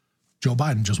 Joe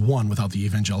Biden just won without the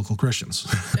evangelical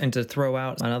Christians. And to throw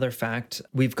out another fact,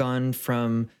 we've gone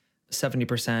from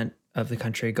 70% of the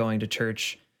country going to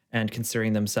church and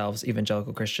considering themselves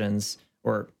evangelical Christians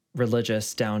or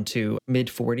religious down to mid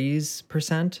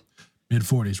 40s%. Mid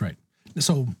 40s, right.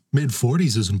 So mid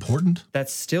 40s is important.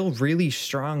 That's still really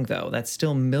strong, though. That's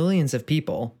still millions of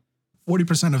people.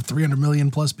 40% of 300 million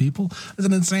plus people is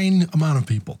an insane amount of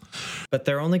people. But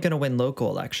they're only going to win local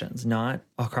elections, not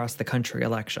across the country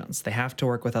elections. They have to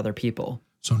work with other people.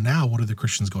 So now what are the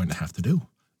Christians going to have to do?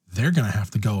 They're going to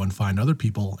have to go and find other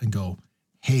people and go,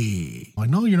 hey, I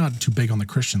know you're not too big on the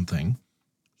Christian thing.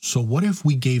 So what if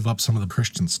we gave up some of the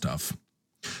Christian stuff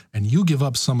and you give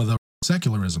up some of the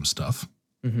secularism stuff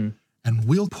and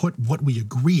we'll put what we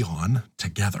agree on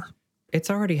together? It's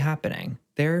already happening.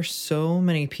 There are so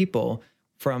many people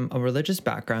from a religious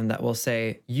background that will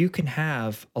say, you can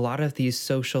have a lot of these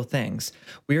social things.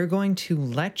 We are going to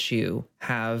let you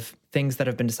have things that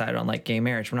have been decided on, like gay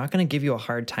marriage. We're not going to give you a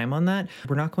hard time on that.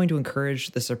 We're not going to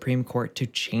encourage the Supreme Court to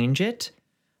change it.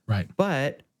 Right.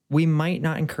 But we might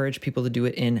not encourage people to do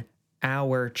it in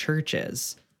our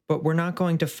churches, but we're not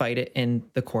going to fight it in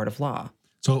the court of law.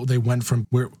 So they went from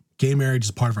where gay marriage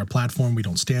is part of our platform. We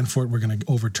don't stand for it. We're going to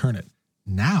overturn it.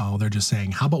 Now they're just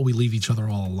saying, how about we leave each other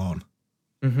all alone?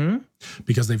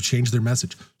 Because they've changed their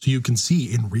message. So you can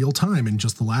see in real time in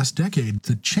just the last decade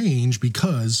the change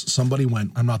because somebody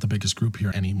went, I'm not the biggest group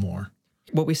here anymore.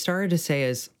 What we started to say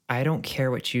is, I don't care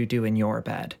what you do in your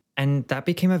bed. And that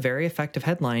became a very effective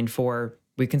headline for,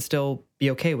 we can still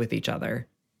be okay with each other.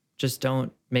 Just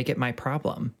don't make it my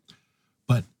problem.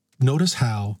 But notice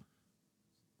how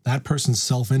that person's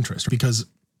self-interest, because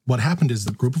what happened is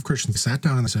the group of Christians sat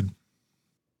down and they said,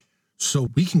 so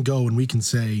we can go and we can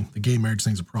say the gay marriage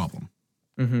thing's a problem,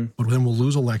 but then we'll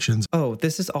lose elections. Oh,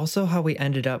 this is also how we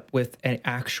ended up with an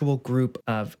actual group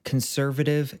of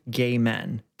conservative gay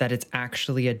men, that it's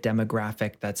actually a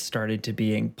demographic that started to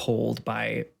being polled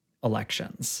by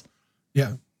elections.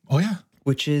 Yeah. Oh, yeah.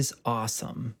 Which is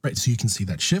awesome. Right. So you can see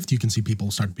that shift. You can see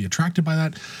people start to be attracted by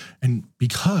that. And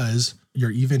because your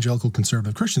evangelical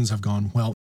conservative Christians have gone,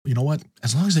 well, you know what?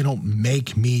 As long as they don't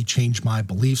make me change my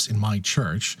beliefs in my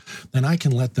church, then I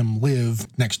can let them live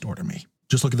next door to me.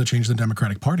 Just look at the change in the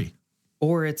Democratic Party.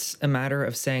 Or it's a matter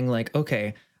of saying like,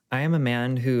 okay, I am a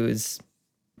man who's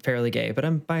fairly gay, but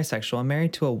I'm bisexual. I'm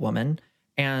married to a woman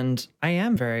and I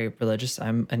am very religious.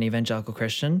 I'm an evangelical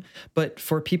Christian. But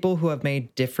for people who have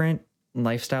made different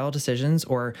lifestyle decisions,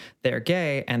 or they're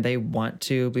gay and they want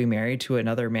to be married to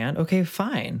another man, okay,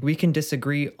 fine. We can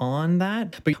disagree on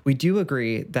that, but we do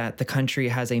agree that the country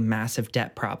has a massive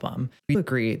debt problem. We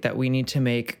agree that we need to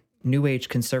make New Age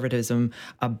conservatism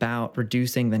about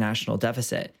reducing the national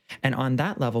deficit. And on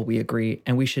that level, we agree,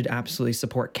 and we should absolutely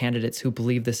support candidates who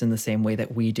believe this in the same way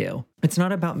that we do. It's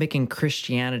not about making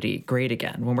Christianity great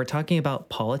again. When we're talking about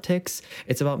politics,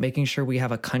 it's about making sure we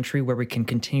have a country where we can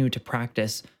continue to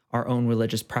practice our own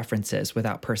religious preferences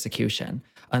without persecution,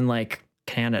 unlike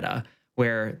Canada,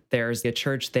 where there's a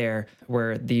church there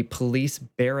where the police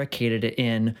barricaded it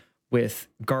in with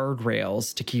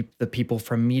guardrails to keep the people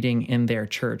from meeting in their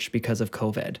church because of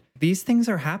COVID. These things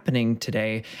are happening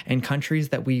today in countries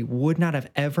that we would not have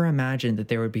ever imagined that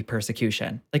there would be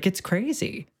persecution. Like, it's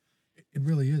crazy. It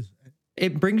really is.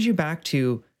 It brings you back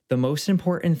to the most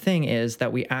important thing is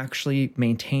that we actually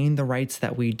maintain the rights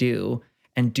that we do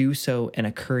and do so in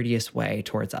a courteous way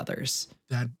towards others.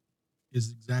 That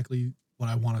is exactly what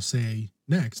I want to say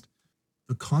next.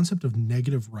 The concept of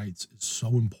negative rights is so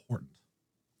important.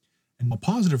 And a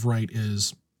positive right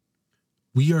is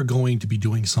we are going to be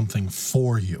doing something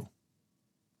for you,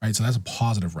 right? So that's a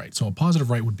positive right. So a positive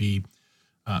right would be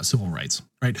civil rights,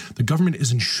 right? The government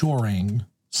is ensuring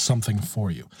something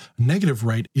for you. A negative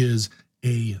right is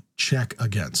a check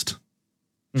against.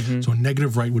 So a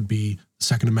negative right would be the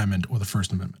Second Amendment or the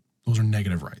First Amendment. Those are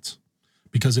negative rights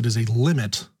because it is a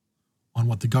limit on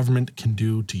what the government can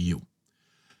do to you.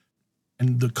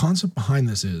 And the concept behind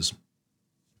this is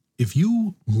if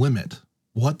you limit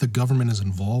what the government is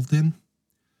involved in,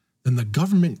 then the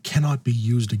government cannot be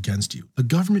used against you. The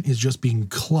government is just being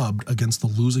clubbed against the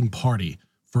losing party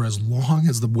for as long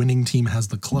as the winning team has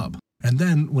the club. And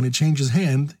then when it changes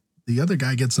hand, the other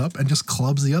guy gets up and just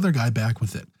clubs the other guy back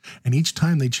with it. And each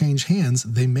time they change hands,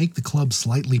 they make the club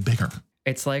slightly bigger.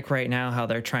 It's like right now how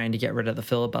they're trying to get rid of the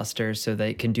filibuster so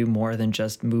they can do more than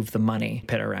just move the money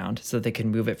pit around, so they can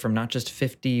move it from not just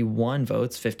 51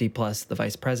 votes, 50 plus the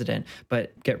vice president,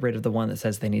 but get rid of the one that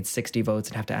says they need 60 votes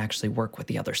and have to actually work with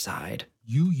the other side.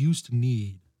 You used to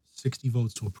need 60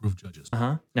 votes to approve judges.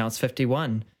 Now it's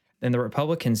 51. And the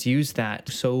Republicans used that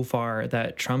so far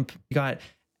that Trump got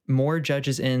more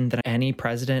judges in than any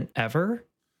president ever.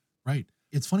 Right.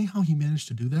 It's funny how he managed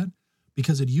to do that,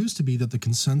 because it used to be that the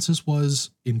consensus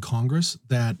was in Congress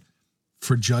that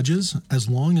for judges, as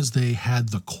long as they had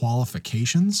the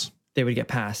qualifications, They would get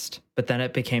passed, but then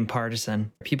it became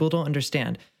partisan. People don't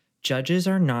understand. Judges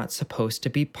are not supposed to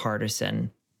be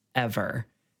partisan ever.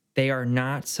 They are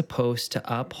not supposed to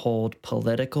uphold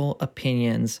political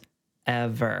opinions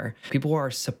ever. People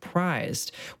are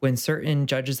surprised when certain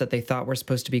judges that they thought were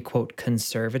supposed to be, quote,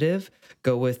 conservative,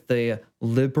 go with the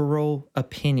liberal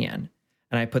opinion.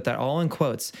 And I put that all in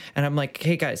quotes. And I'm like,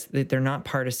 hey, guys, they're not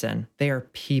partisan. They are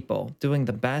people doing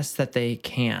the best that they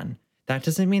can. That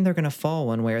doesn't mean they're going to fall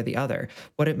one way or the other.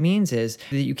 What it means is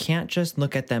that you can't just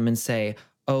look at them and say,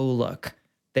 oh, look,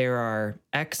 there are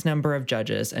X number of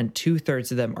judges and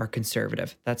 2/3 of them are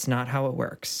conservative. That's not how it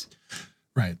works.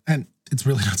 right? And it's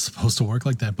really not supposed to work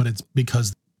like that, but it's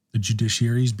because the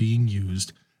judiciary is being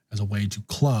used as a way to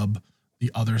club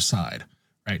the other side,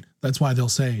 right? That's why they'll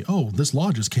say, oh, this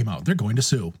law just came out. They're going to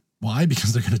sue. Why?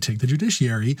 Because they're going to take the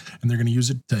judiciary and they're going to use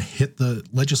it to hit the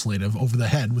legislative over the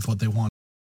head with what they want.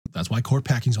 That's why court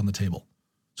packing's on the table,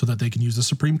 so that they can use the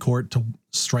Supreme Court to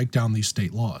strike down these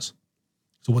state laws.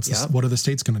 So what are the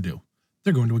states going to do?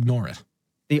 They're going to ignore it.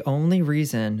 The only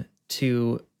reason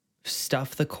to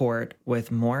stuff the court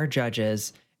with more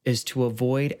judges is to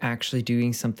avoid actually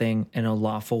doing something in a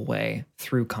lawful way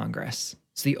through Congress.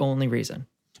 It's the only reason.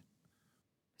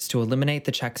 It's to eliminate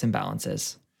the checks and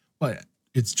balances. But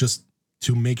it's just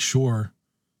to make sure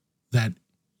that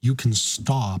you can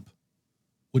stop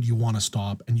what you want to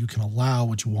stop and you can allow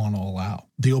what you want to allow.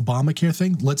 The Obamacare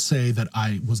thing, let's say that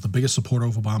I was the biggest supporter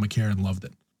of Obamacare and loved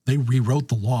it. They rewrote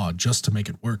the law just to make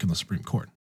it work in the Supreme Court.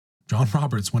 John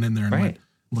Roberts went in there and went,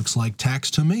 looks like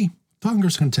tax to me.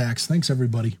 Congress can tax. Thanks,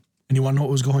 everybody. And you want to know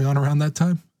what was going on around that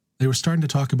time? They were starting to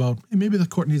talk about, hey, maybe the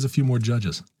court needs a few more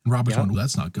judges. And Roberts went, well,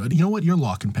 that's not good. You know what? Your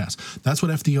law can pass. That's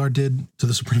what FDR did to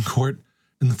the Supreme Court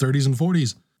in the 30s and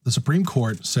 40s. The Supreme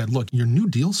Court said, look, your New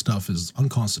Deal stuff is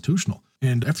unconstitutional.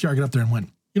 And FDR got up there and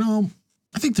went,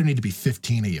 I think there need to be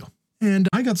 15 of you. And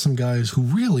I got some guys who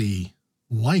really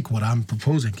like what I'm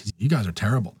proposing because you guys are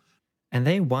terrible. And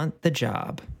they want the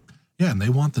job. Yeah, and they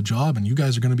want the job, and you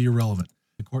guys are going to be irrelevant.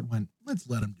 The court went, let's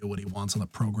let him do what he wants on the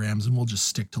programs, and we'll just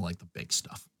stick to like the big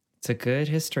stuff. It's a good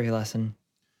history lesson.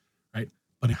 Right?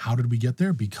 But how did we get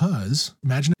there? Because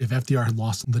imagine if FDR had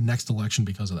lost the next election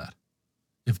because of that.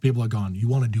 If people are gone, you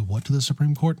want to do what to the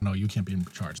Supreme Court? No, you can't be in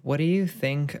charge. What do you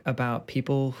think about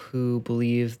people who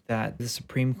believe that the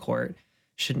Supreme Court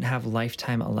shouldn't have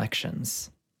lifetime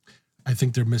elections? I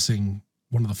think they're missing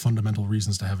one of the fundamental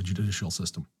reasons to have a judicial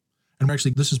system. And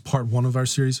actually, this is part 1 of our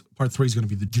series. Part 3 is going to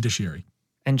be the judiciary.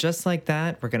 And just like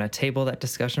that, we're going to table that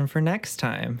discussion for next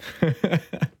time.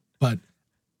 But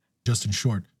just in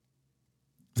short,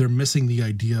 they're missing the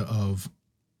idea of,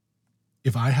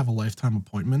 if I have a lifetime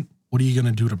appointment, what are you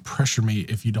going to do to pressure me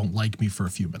if you don't like me for a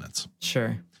few minutes?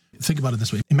 Sure. Think about it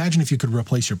this way. Imagine if you could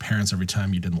replace your parents every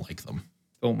time you didn't like them.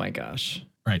 Oh my gosh.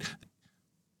 Right.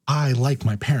 I like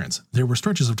my parents. There were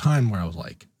stretches of time where I was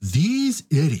like, these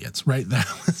idiots, right? That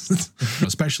was,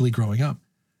 especially growing up.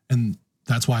 And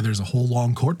that's why there's a whole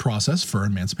long court process for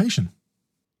emancipation.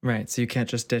 Right. So you can't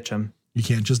just ditch them. You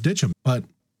can't just ditch them. But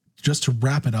just to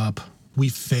wrap it up, we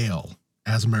fail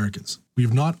as Americans. We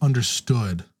have not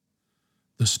understood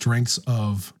the strengths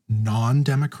of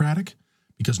non-democratic,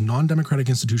 because non-democratic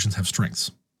institutions have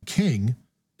strengths. King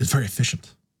is very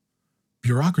efficient.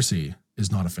 Bureaucracy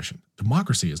is not efficient.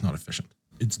 Democracy is not efficient.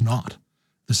 It's not.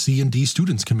 The C and D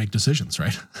students can make decisions,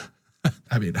 right?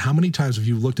 I mean, how many times have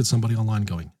you looked at somebody online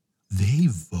going, they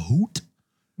vote?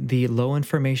 The low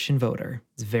information voter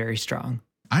is very strong.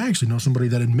 I actually know somebody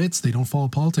that admits they don't follow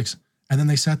politics. And then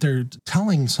they sat there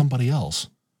telling somebody else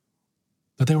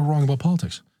that they were wrong about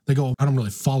politics. They go, I don't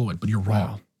really follow it, but you're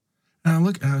wrong. Wow.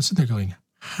 And I sit there going,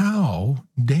 how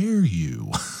dare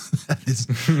you? That is,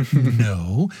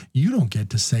 no, you don't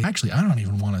get to say, actually, I don't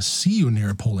even want to see you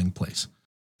near a polling place.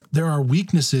 There are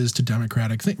weaknesses to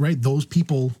democratic things, right? Those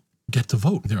people get to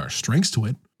vote. There are strengths to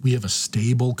it. We have a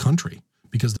stable country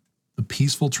because the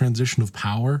peaceful transition of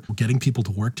power, getting people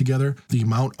to work together, the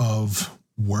amount of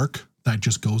work that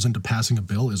just goes into passing a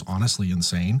bill is honestly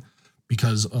insane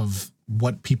because of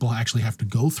what people actually have to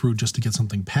go through just to get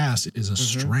something passed is a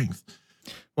strength.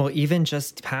 Well, even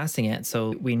just passing it.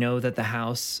 So we know that the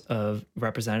House of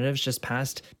Representatives just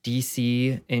passed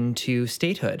DC into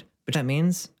statehood, which that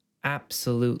means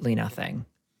absolutely nothing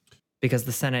because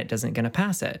the Senate isn't going to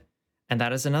pass it. And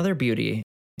that is another beauty.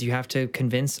 You have to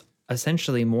convince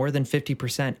essentially more than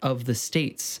 50% of the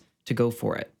states to go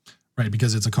for it. Right,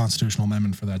 because it's a constitutional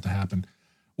amendment for that to happen.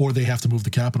 or they have to move the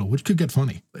capital, which could get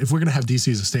funny. If we're going to have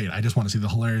DC as a state, I just want to see the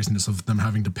hilariousness of them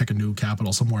having to pick a new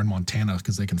capital somewhere in Montana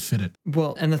because they can fit it.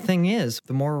 Well, and the thing is,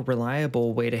 the more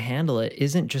reliable way to handle it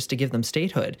isn't just to give them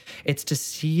statehood. It's to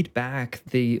cede back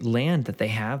the land that they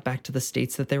have back to the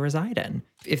states that they reside in.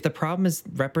 If the problem is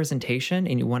representation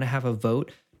and you want to have a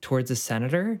vote towards a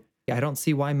senator, I don't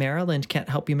see why Maryland can't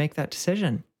help you make that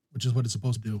decision. Which is what it's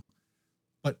supposed to do.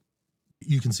 But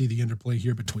you can see the interplay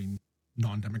here between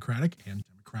non-democratic and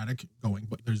democratic going,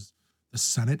 but the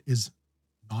Senate is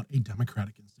not a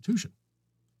democratic institution.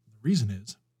 The reason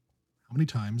is, how many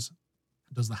times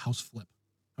does the House flip?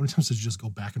 How many times does it just go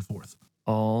back and forth?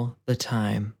 All the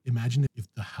time. Imagine if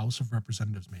the House of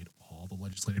Representatives made all the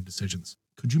legislative decisions.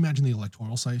 Could you imagine the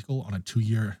electoral cycle on a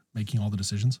 2-year making all the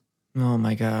decisions? Oh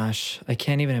my gosh, I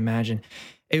can't even imagine.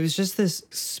 It was just this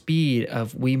speed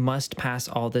of we must pass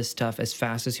all this stuff as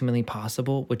fast as humanly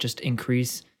possible would just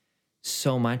increase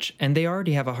so much. And they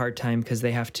already have a hard time because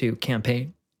they have to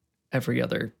campaign every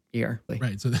other year.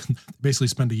 Right. So they basically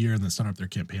spend a year and then start up their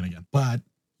campaign again. But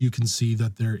you can see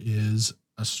that there is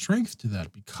a strength to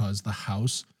that because the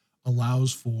House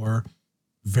allows for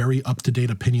very up-to-date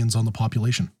opinions on the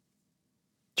population.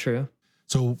 True.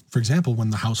 So, for example, when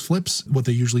the House flips, what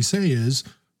they usually say is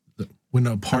that when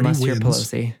a party unless wins, you're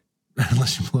Pelosi.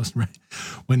 Unless you're Pelosi,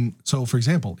 right? So, for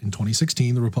example, in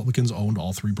 2016, the Republicans owned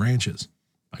all 3 branches.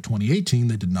 By 2018,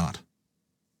 they did not.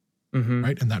 Mm-hmm.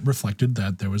 Right? And that reflected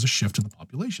that there was a shift in the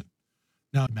population.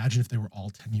 Now, imagine if they were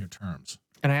all 10-year terms.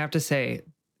 And I have to say,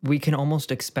 we can almost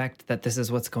expect that this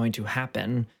is what's going to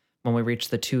happen when we reach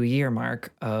the 2-year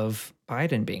mark of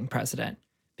Biden being president,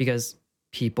 because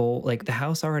people like the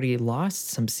House already lost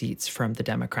some seats from the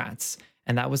Democrats.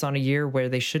 And that was on a year where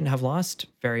they shouldn't have lost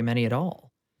very many at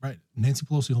all. Right. Nancy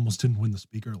Pelosi almost didn't win the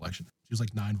speaker election. She was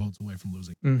like 9 votes away from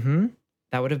losing. Mm-hmm.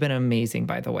 That would have been amazing,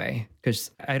 by the way,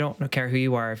 because I don't care who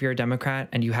you are. If you're a Democrat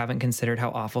and you haven't considered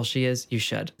how awful she is, you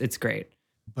should. It's great.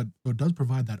 But it does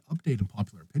provide that update in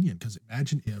popular opinion, because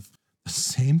imagine if the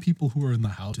same people who were in the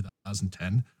House in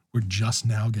 2010 were just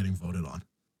now getting voted on.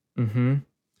 Mm-hmm.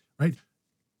 Right?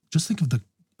 Just think of the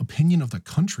opinion of the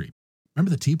country.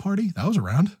 Remember the Tea Party? That was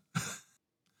around.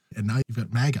 And now you've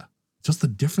got MAGA. Just the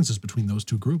differences between those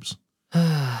two groups.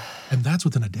 And that's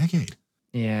within a decade.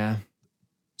 Yeah.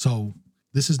 So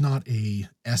this is not a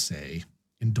essay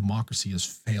in democracy is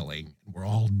failing and we're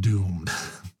all doomed.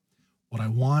 What I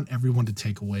want everyone to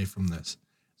take away from this,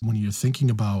 when you're thinking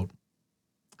about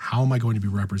how am I going to be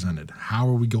represented? How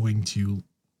are we going to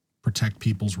protect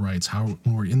people's rights? When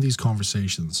we're in these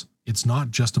conversations, it's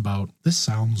not just about this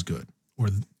sounds good or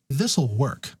this will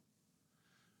work,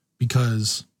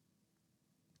 because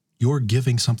you're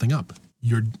giving something up.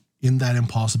 You're in that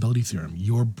impossibility theorem.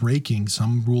 You're breaking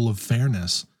some rule of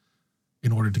fairness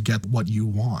in order to get what you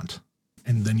want.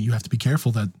 And then you have to be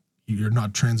careful that you're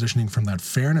not transitioning from that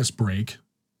fairness break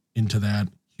into that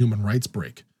human rights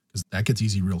break, because that gets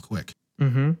easy real quick.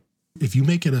 Mm-hmm. If you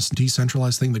make it a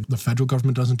decentralized thing that the federal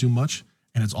government doesn't do much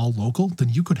and it's all local, then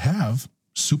you could have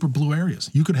super blue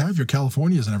areas. You could have your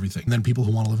Californias and everything. And then people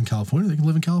who want to live in California, they can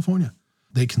live in California.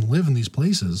 They can live in these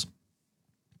places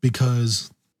because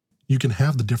you can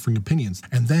have the differing opinions.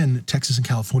 And then Texas and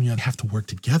California have to work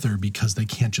together because they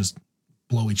can't just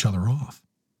blow each other off.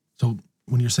 So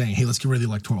when you're saying, hey, let's get rid of the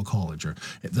Electoral College, or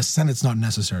the Senate's not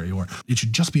necessary, or it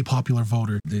should just be a popular vote,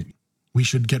 or we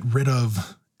should get rid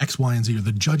of X, Y, and Z, or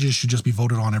the judges should just be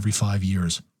voted on every 5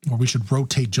 years, or we should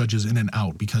rotate judges in and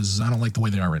out because I don't like the way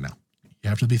they are right now. You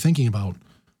have to be thinking about,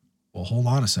 well, hold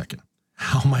on a second.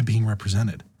 How am I being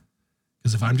represented?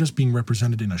 Because if I'm just being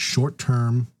represented in a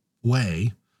short-term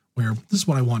way where this is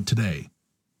what I want today,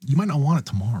 you might not want it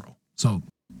tomorrow. So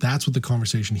that's what the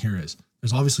conversation here is.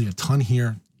 There's obviously a ton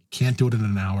here. You can't do it in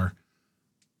an hour,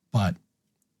 but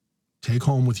take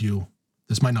home with you,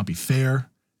 this might not be fair.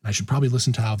 And I should probably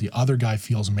listen to how the other guy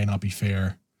feels and may not be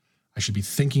fair. I should be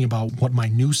thinking about what my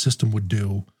new system would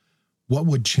do. What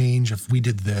would change if we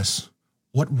did this?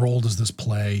 What role does this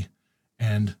play?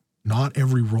 And not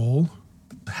every role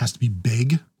has to be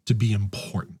big to be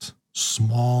important.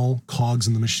 Small cogs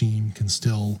in the machine can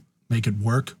still make it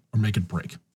work or make it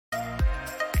break.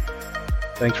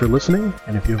 Thanks for listening,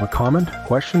 and if you have a comment,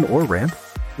 question, or rant,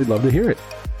 we'd love to hear it.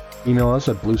 Email us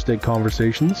at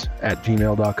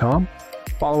bluestateconversations@gmail.com,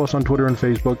 follow us on Twitter and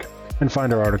Facebook, and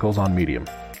find our articles on Medium.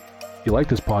 If you like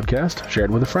this podcast, share it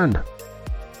with a friend.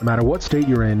 No matter what state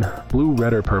you're in, blue,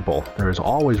 red, or purple, there is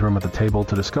always room at the table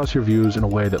to discuss your views in a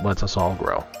way that lets us all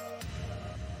grow.